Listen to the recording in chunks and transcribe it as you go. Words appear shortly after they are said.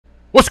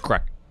What's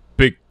crack?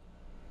 Big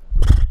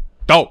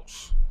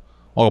dogs.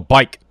 Welcome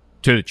bike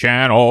to the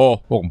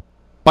channel. Welcome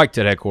bike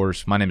to the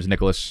headquarters. My name is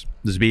Nicholas.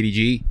 This is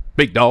BDGE.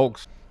 Big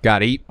dogs.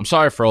 Gotta eat. I'm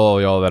sorry for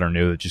all y'all that are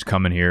new that just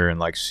come in here and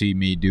like see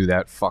me do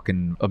that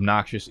fucking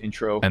obnoxious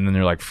intro and then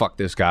they're like, fuck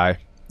this guy.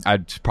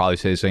 I'd probably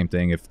say the same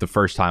thing if the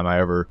first time I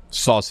ever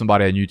saw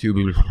somebody on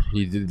YouTube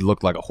he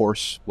looked like a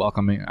horse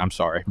welcoming. I'm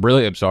sorry.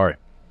 Really, I'm sorry.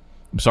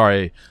 I'm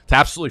sorry to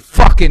absolutely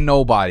fucking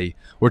nobody.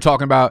 We're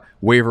talking about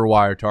waiver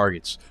wire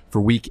targets for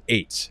week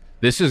 8.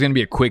 This is going to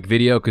be a quick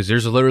video because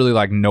there's literally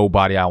like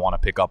nobody I want to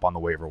pick up on the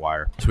waiver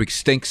wire. This week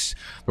stinks.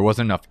 There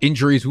wasn't enough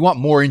injuries. We want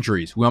more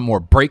injuries. We want more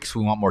breaks.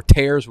 We want more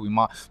tears. We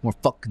want more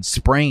fucking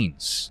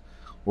sprains.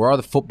 Where are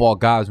the football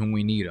guys when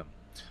we need them?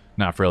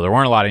 Not for real. There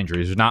weren't a lot of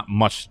injuries. There's not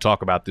much to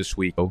talk about this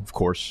week. Oh, of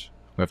course,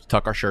 we have to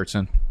tuck our shirts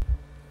in.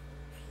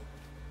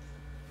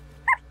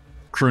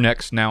 Crew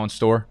necks now in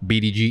store.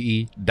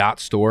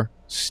 BDGE.store.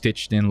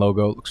 Stitched in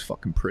logo. Looks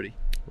fucking pretty.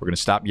 We're going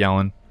to stop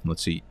yelling.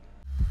 Let's eat.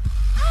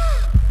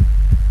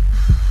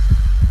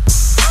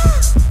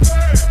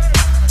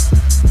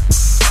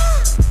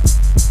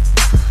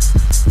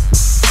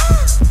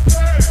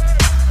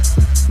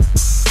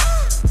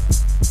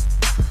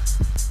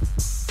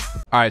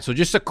 All right, so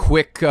just a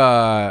quick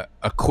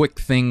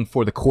thing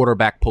for the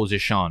quarterback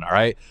position, all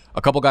right?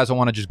 A couple guys I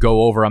want to just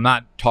go over. I'm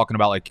not talking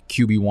about like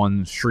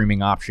QB1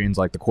 streaming options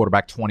like the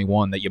quarterback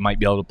 21 that you might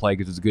be able to play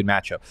because it's a good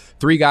matchup.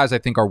 3 guys I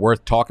think are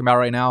worth talking about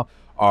right now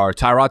are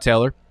Tyrod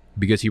Taylor,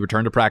 because he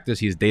returned to practice.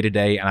 He is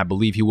day-to-day, and I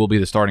believe he will be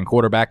the starting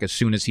quarterback as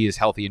soon as he is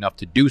healthy enough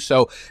to do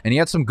so. And he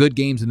had some good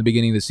games in the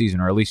beginning of the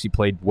season, or at least he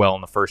played well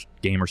in the first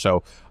game or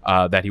so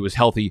that he was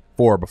healthy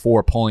for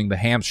before pulling the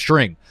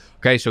hamstring.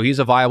 Okay, so he's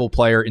a viable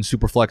player in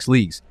Superflex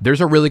leagues.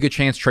 There's a really good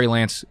chance Trey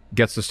Lance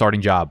gets the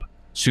starting job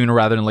sooner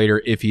rather than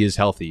later if he is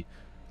healthy.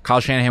 Kyle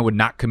Shanahan would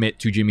not commit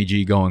to Jimmy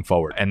G going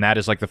forward, and that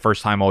is like the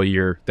first time all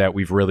year that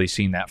we've really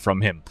seen that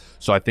from him.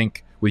 So I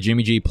think with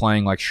Jimmy G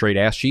playing like straight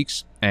ass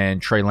cheeks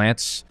and Trey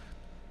Lance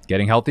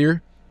getting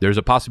healthier, there's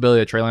a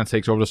possibility that Trey Lance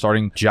takes over the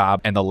starting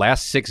job. And the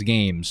last 6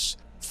 games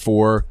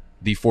for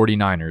the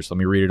 49ers, let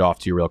me read it off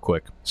to you real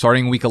quick.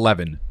 Starting week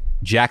 11,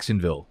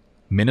 Jacksonville,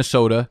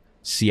 Minnesota,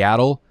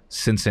 Seattle,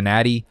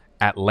 Cincinnati,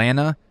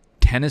 Atlanta,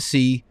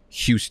 Tennessee,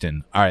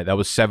 Houston. All right, that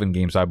was 7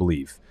 games, I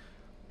believe.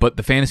 But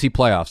the fantasy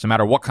playoffs, no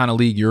matter what kind of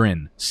league you're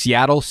in,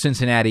 Seattle,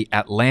 Cincinnati,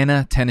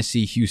 Atlanta,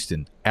 Tennessee,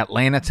 Houston,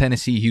 Atlanta,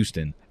 Tennessee,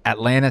 Houston,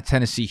 Atlanta,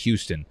 Tennessee,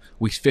 Houston,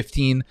 weeks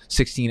 15,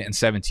 16, and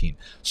 17.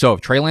 So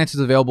if Trey Lance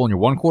is available in your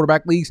one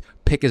quarterback leagues,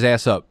 pick his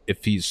ass up.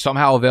 If he's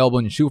somehow available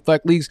in your Superflex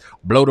leagues,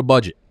 blow the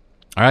budget.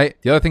 All right.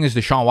 The other thing is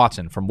Deshaun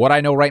Watson. From what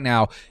I know right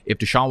now, if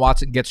Deshaun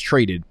Watson gets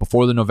traded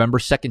before the November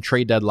 2nd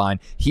trade deadline,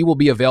 he will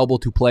be available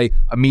to play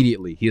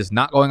immediately. He is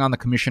not going on the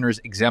commissioner's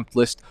exempt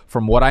list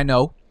from what I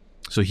know,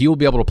 so he will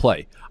be able to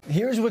play.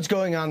 Here's what's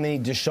going on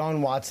in the Deshaun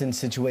Watson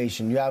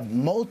situation. You have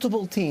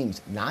multiple teams,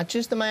 not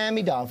just the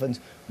Miami Dolphins,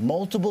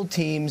 multiple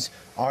teams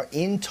are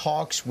in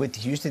talks with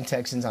the Houston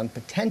Texans on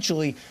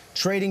potentially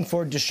trading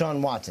for Deshaun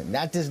Watson.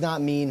 That does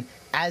not mean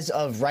as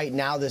of right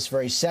now, this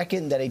very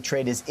second, that a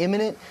trade is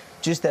imminent,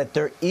 just that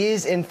there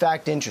is, in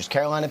fact, interest.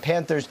 Carolina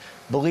Panthers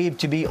believed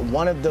to be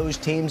one of those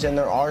teams, and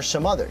there are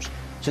some others.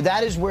 So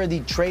that is where the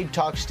trade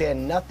talks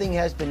stand. Nothing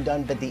has been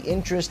done, but the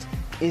interest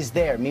is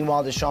there.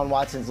 Meanwhile, Deshaun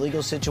Watson's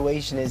legal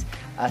situation is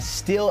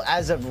still,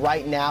 as of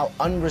right now,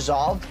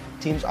 unresolved.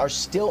 Teams are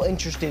still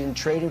interested in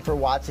trading for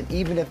Watson,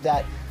 even if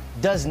that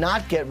does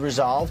not get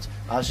resolved.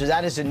 So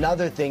that is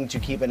another thing to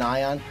keep an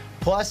eye on.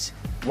 Plus,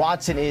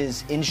 Watson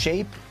is in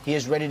shape. He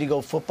is ready to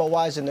go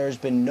football-wise, and there has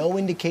been no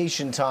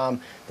indication,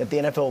 Tom, that the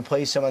NFL will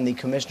place him on the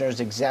commissioner's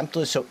exempt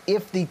list. So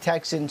if the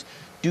Texans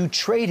do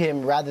trade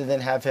him rather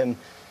than have him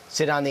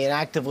sit on the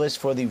inactive list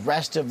for the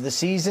rest of the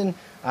season,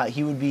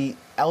 he would be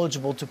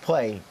eligible to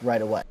play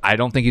right away. I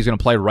don't think he's going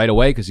to play right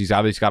away because he's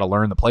obviously got to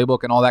learn the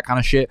playbook and all that kind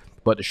of shit.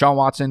 But Deshaun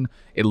Watson,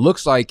 it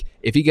looks like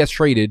if he gets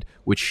traded,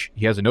 which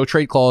he has a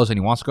no-trade clause and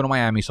he wants to go to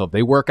Miami, so if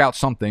they work out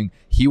something,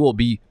 he will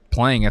be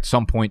playing at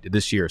some point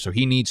this year. So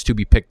he needs to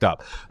be picked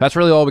up. That's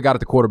really all we got at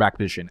the quarterback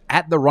position.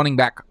 At the running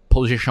back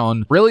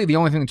position, really the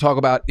only thing to talk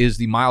about is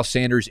the Miles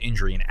Sanders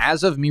injury. And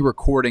as of me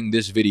recording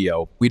this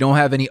video, we don't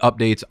have any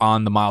updates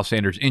on the Miles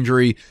Sanders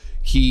injury.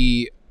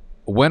 He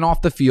went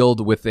off the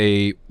field with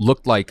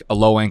looked like a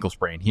low ankle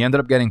sprain. He ended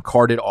up getting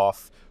carted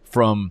off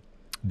from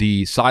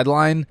the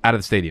sideline out of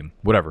the stadium,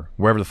 wherever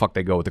the fuck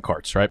they go with the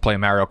carts, right?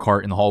 Playing Mario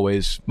Kart in the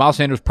hallways. Miles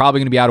Sanders probably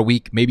going to be out a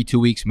week, maybe 2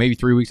 weeks, maybe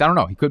 3 weeks. I don't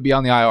know. He could be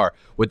on the IR.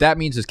 What that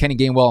means is Kenny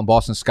Gainwell and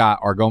Boston Scott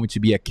are going to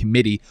be a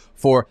committee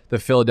for the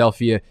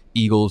Philadelphia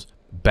Eagles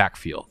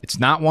backfield. It's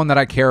not one that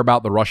I care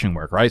about the rushing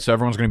work, right? So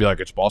everyone's going to be like,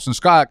 it's Boston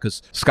Scott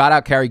because Scott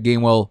outcarried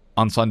Gainwell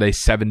on Sunday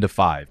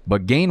 7-5.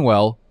 But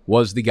Gainwell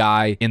was the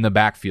guy in the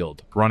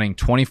backfield, running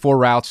 24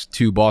 routes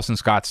to Boston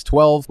Scott's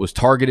 12, was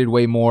targeted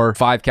way more,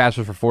 5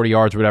 catches for 40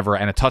 yards, whatever,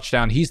 and a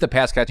touchdown. He's the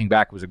pass catching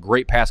back, was a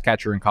great pass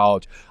catcher in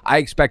college. I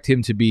expect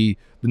him to be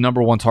the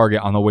 #1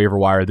 target on the waiver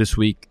wire this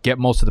week, get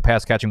most of the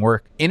pass catching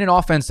work in an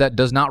offense that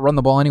does not run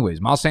the ball anyways.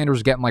 Miles Sanders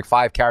is getting like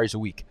 5 carries a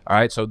week. All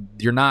right. So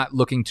you're not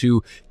looking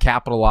to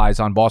capitalize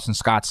on Boston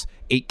Scott's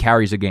 8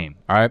 carries a game.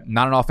 All right.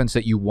 Not an offense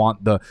that you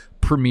want the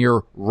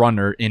premier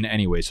runner in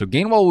anyway. So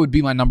Gainwell would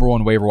be my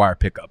 #1 waiver wire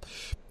pickup.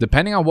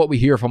 Depending on what we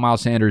hear from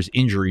Miles Sanders'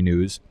 injury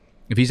news,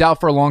 if he's out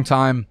for a long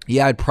time,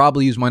 yeah, I'd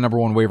probably use my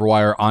 #1 waiver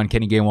wire on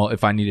Kenny Gainwell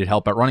if I needed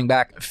help at running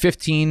back.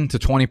 15 to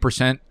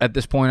 20% at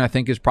this point, I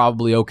think, is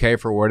probably okay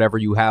for whatever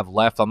you have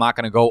left. I'm not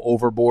going to go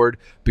overboard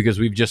because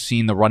we've just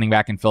seen the running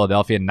back in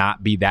Philadelphia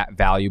not be that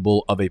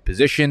valuable of a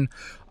position.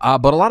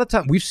 But a lot of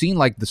time we've seen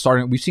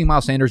we've seen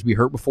Miles Sanders be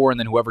hurt before, and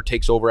then whoever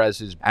takes over as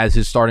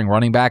his starting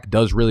running back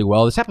does really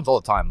well. This happens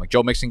all the time. Like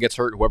Joe Mixon gets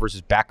hurt, whoever's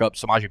his backup,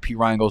 Samaje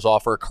Perine goes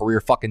off for a career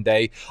fucking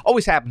day.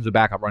 Always happens with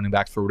backup running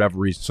backs for whatever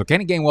reason. So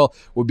Kenny Gainwell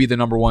would be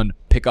the #1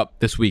 pickup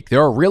this week.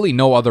 There are really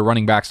no other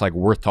running backs like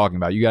worth talking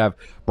about. You have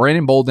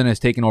Brandon Bolden has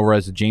taken over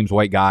as the James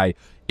White guy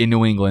in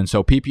New England.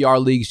 So PPR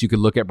leagues, you could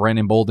look at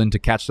Brandon Bolden to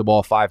catch the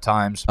ball 5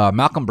 times.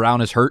 Malcolm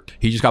Brown is hurt.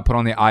 He just got put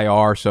on the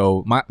IR.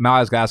 So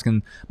Myles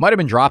Gaskin might have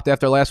been dropped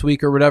after last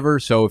week or whatever.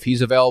 So if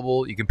he's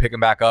available, you can pick him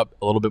back up.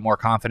 A little bit more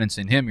confidence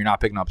in him. You're not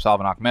picking up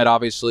Salvon Ahmed,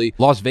 obviously.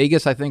 Las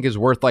Vegas, I think, is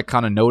worth like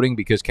kind of noting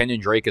because Kenyon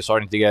Drake is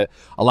starting to get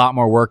a lot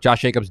more work.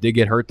 Josh Jacobs did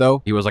get hurt,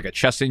 though. He was like a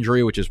chest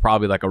injury, which is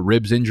probably like a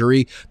ribs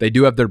injury. They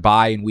do have their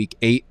bye in week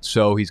 8,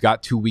 so he's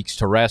got 2 weeks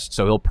to rest.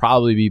 So he'll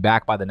probably be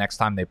back by the next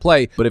time they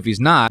play. But if he's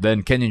not,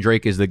 then Kenyon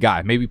Drake is the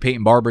guy. Maybe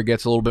Peyton Barber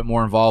gets a little bit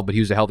more involved, but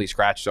he was a healthy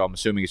scratch, so I'm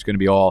assuming it's going to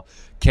be all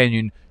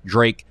Kenyon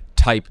Drake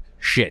type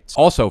shit.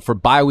 Also, for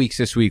bye weeks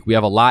this week, we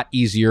have a lot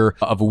easier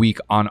of a week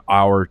on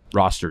our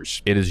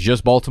rosters. It is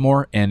just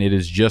Baltimore, and it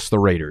is just the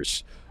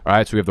Raiders. All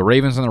right, so we have the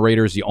Ravens and the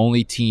Raiders, the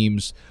only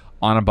teams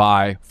on a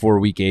bye for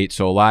week 8,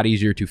 so a lot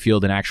easier to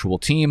field an actual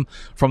team.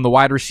 From the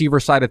wide receiver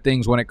side of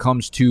things, when it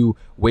comes to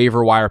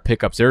waiver wire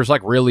pickups, there's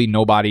like really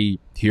nobody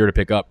here to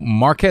pick up.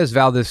 Marquez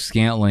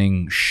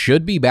Valdes-Scantling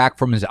should be back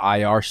from his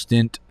IR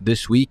stint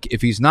this week.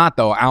 If he's not,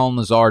 though, Allen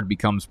Lazard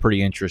becomes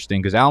pretty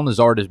interesting because Allen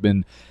Lazard has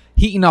been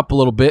heating up a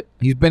little bit.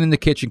 He's been in the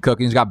kitchen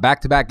cooking. He's got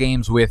back-to-back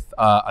games with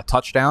a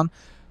touchdown.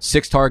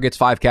 6 targets,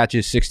 5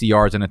 catches, 60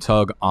 yards, and a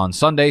tug on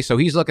Sunday. So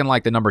he's looking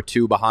like the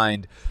 #2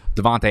 behind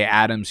Devontae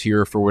Adams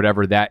here for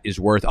whatever that is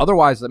worth.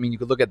 Otherwise, I mean, you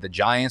could look at the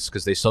Giants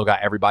because they still got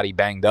everybody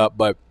banged up,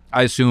 but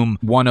I assume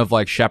one of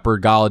like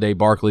Shepard, Galladay,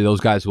 Barkley, those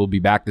guys will be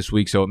back this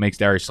week, so it makes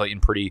Darius Slayton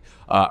pretty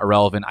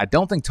irrelevant. I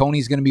don't think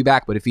Tony's going to be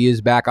back, but if he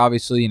is back,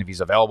 obviously, and if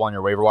he's available on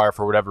your waiver wire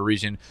for whatever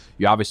reason,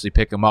 you obviously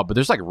pick him up. But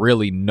there's like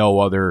really no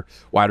other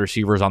wide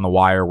receivers on the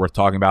wire worth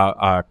talking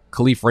about.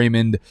 Khalif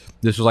Raymond,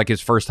 this was like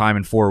his first time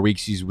in 4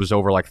 weeks. He was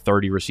over like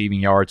 30 receiving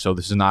yards, so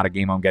this is not a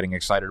game I'm getting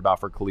excited about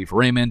for Khalif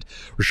Raymond.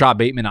 Rashad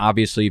Bateman,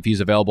 obviously, if he's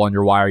available on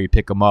your wire, you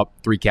pick him up.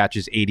 3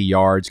 catches, 80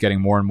 yards,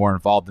 getting more and more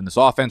involved in this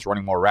offense,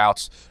 running more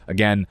routes.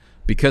 Again,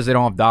 because they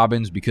don't have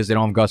Dobbins, because they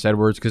don't have Gus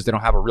Edwards, because they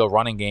don't have a real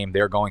running game,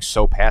 they're going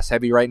so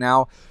pass-heavy right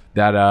now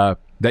that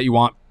you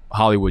want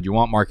Hollywood, you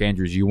want Mark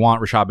Andrews, you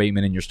want Rashad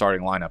Bateman in your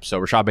starting lineup. So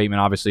Rashad Bateman,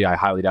 obviously, I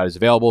highly doubt is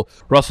available.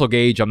 Russell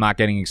Gage, I'm not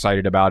getting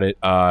excited about it.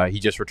 He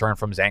just returned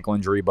from his ankle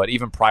injury, but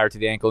even prior to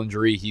the ankle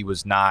injury, he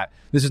was not.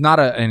 This is not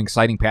an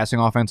exciting passing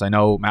offense. I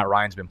know Matt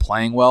Ryan's been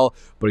playing well,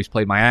 but he's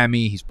played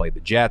Miami, he's played the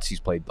Jets, he's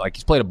played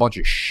a bunch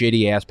of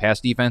shitty ass pass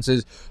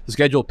defenses. The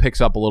schedule picks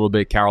up a little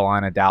bit: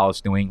 Carolina,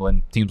 Dallas, New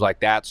England, teams like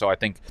that. So I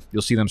think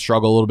you'll see them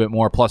struggle a little bit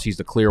more. Plus, he's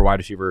the clear wide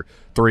receiver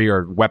 3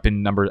 or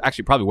weapon number,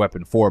 actually probably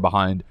weapon 4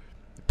 behind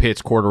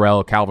Pitts,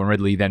 Cordarrelle, Calvin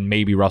Ridley, then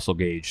maybe Russell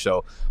Gage.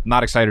 So I'm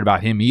not excited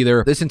about him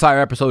either. This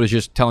entire episode is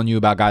just telling you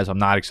about guys I'm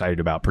not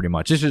excited about pretty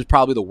much. This is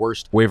probably the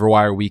worst waiver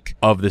wire week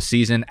of the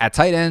season. At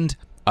tight end,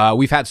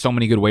 we've had so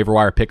many good waiver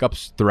wire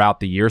pickups throughout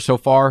the year so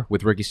far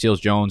with Ricky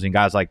Seals-Jones and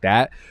guys like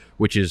that,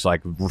 which is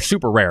like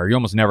super rare. You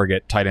almost never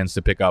get tight ends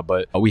to pick up,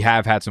 but we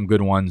have had some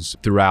good ones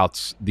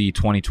throughout the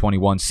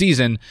 2021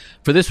 season.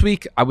 For this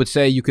week, I would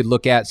say you could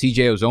look at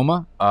CJ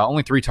Uzomah.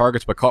 Only 3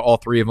 targets, but caught all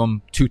 3 of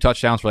them. 2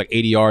 touchdowns for like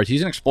 80 yards.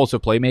 He's an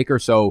explosive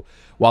playmaker, so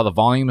while the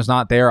volume is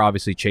not there,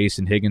 obviously Chase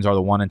and Higgins are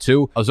the 1 and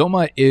 2.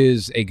 Uzomah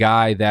is a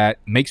guy that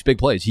makes big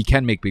plays. He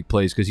can make big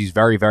plays because he's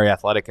very, very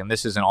athletic, and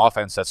this is an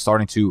offense that's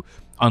starting to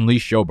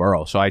unleash Joe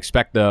Burrow. So I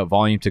expect the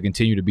volume to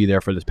continue to be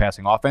there for this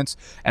passing offense.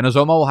 And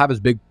Uzomah will have his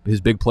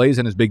big plays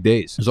and his big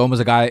days. Uzomah's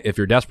a guy, if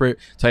you're desperate,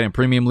 tight end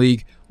premium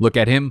league, look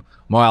at him.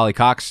 Mo Alley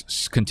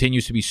Cox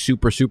continues to be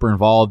super, super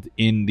involved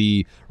in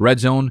the red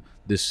zone.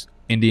 This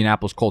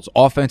Indianapolis Colts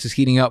offense is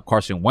heating up.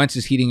 Carson Wentz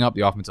is heating up.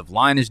 The offensive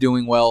line is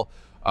doing well.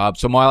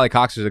 So Mo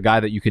Cox is a guy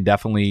that you can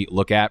definitely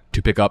look at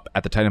to pick up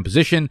at the tight end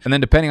position. And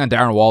then depending on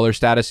Darren Waller's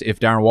status, if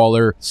Darren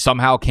Waller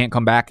somehow can't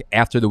come back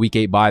after the week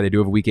 8 bye, they do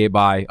have a week 8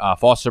 bye.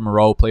 Foster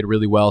Moreau played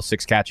really well,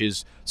 6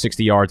 catches,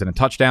 60 yards, and a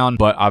touchdown.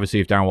 But obviously,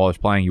 if Darren Waller's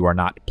playing, you are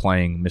not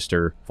playing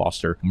Mr.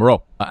 Foster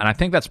Moreau. And I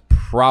think that's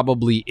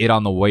probably it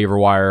on the waiver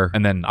wire.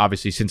 And then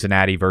obviously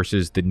Cincinnati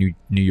versus the New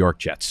York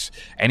Jets.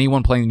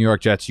 Anyone playing the New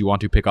York Jets, you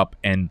want to pick up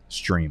and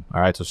stream.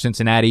 All right, so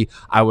Cincinnati,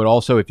 I would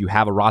also, if you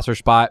have a roster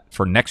spot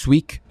for next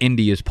week,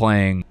 Indy is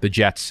playing the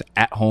Jets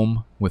at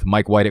home with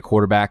Mike White at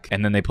quarterback,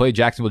 and then they play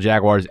Jacksonville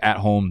Jaguars at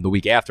home the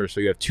week after, so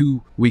you have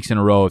 2 weeks in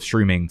a row of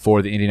streaming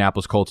for the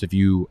Indianapolis Colts. If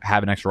you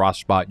have an extra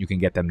roster spot, you can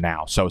get them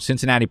now. So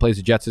Cincinnati plays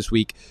the Jets this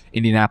week,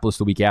 Indianapolis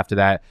the week after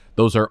that.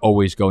 Those are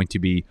always going to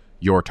be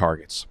your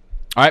targets.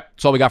 All right,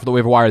 that's all we got for the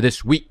waiver wire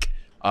this week.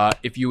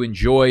 If you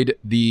enjoyed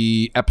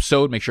the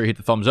episode, make sure you hit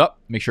the thumbs up.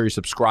 Make sure you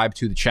subscribe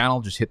to the channel.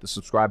 Just hit the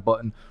subscribe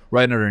button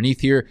right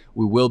underneath here.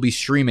 We will be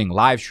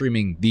live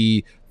streaming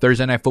the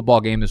Thursday Night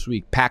Football game this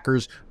week.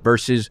 Packers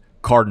versus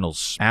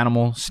Cardinals.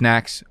 Animal,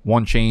 snacks,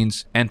 1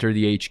 chains, enter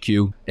the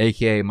HQ,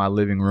 aka my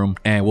living room,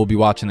 and we'll be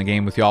watching the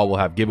game with y'all. We'll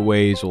have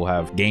giveaways, we'll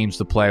have games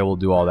to play, we'll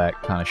do all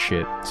that kind of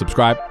shit.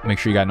 Subscribe, make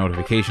sure you got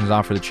notifications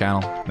on for the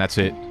channel. That's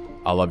it.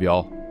 I love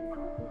y'all.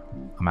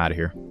 I'm out of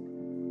here.